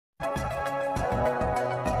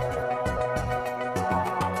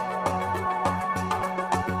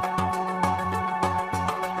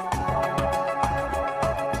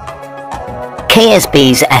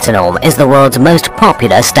KSB's Etanorm is the world's most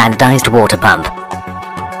popular standardized water pump.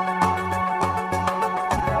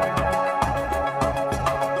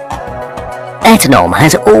 Etanorm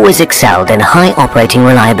has always excelled in high operating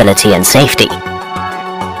reliability and safety.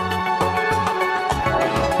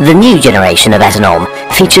 The new generation of Etanorm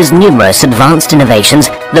features numerous advanced innovations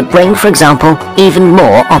that bring, for example, even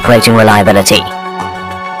more operating reliability.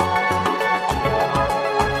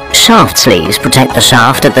 Shaft sleeves protect the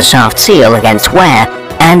shaft at the shaft seal against wear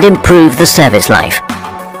and improve the service life.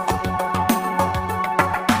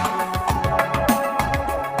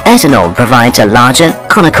 Etanorm provides a larger,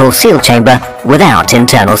 conical seal chamber without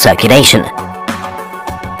internal circulation.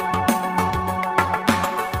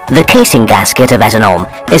 The casing gasket of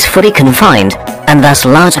Etanorm is fully confined and thus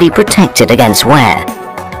largely protected against wear.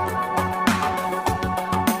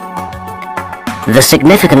 The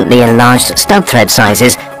significantly enlarged stud thread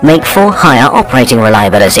sizes make for higher operating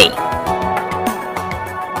reliability.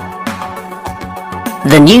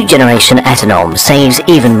 The new generation Etanorm saves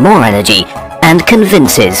even more energy and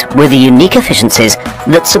convinces with the unique efficiencies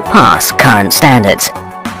that surpass current standards.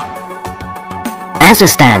 As a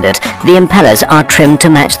standard, the impellers are trimmed to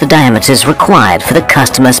match the diameters required for the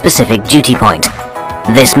customer-specific duty point.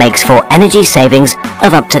 This makes for energy savings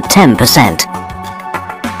of up to 10%.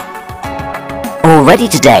 Already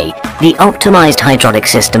today, the optimized hydraulic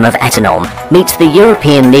system of Etanorm meets the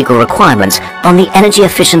European legal requirements on the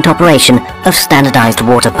energy-efficient operation of standardized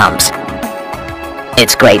water pumps.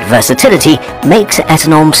 Its great versatility makes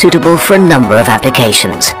Etanorm suitable for a number of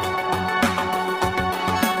applications.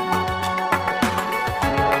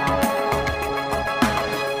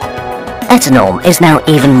 Etanorm is now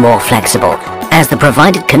even more flexible, as the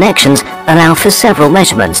provided connections allow for several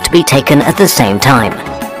measurements to be taken at the same time.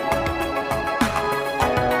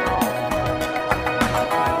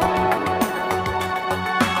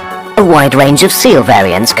 A wide range of seal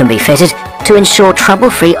variants can be fitted to ensure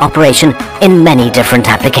trouble-free operation in many different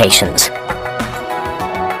applications.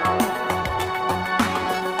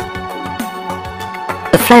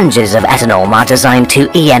 The flanges of Etanorm are designed to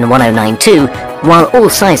EN 1092, while all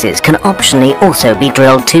sizes can optionally also be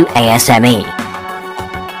drilled to ASME.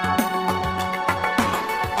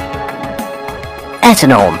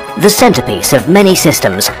 Etanorm, the centerpiece of many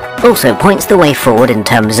systems, also points the way forward in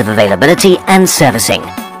terms of availability and servicing.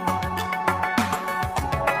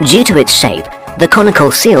 Due to its shape, the conical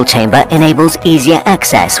seal chamber enables easier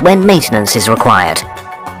access when maintenance is required.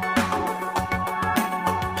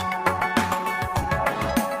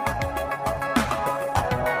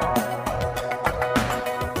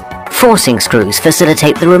 Forcing screws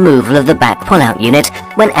facilitate the removal of the back pull-out unit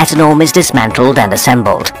when Etanorm is dismantled and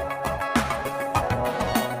assembled.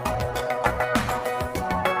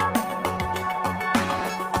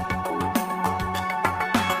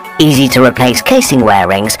 Easy-to-replace casing wear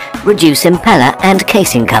rings reduce impeller and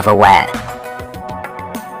casing cover wear.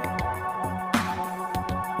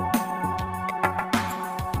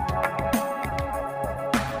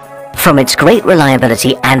 From its great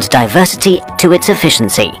reliability and diversity to its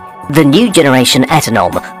efficiency, the new generation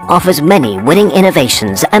Etanorm offers many winning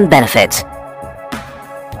innovations and benefits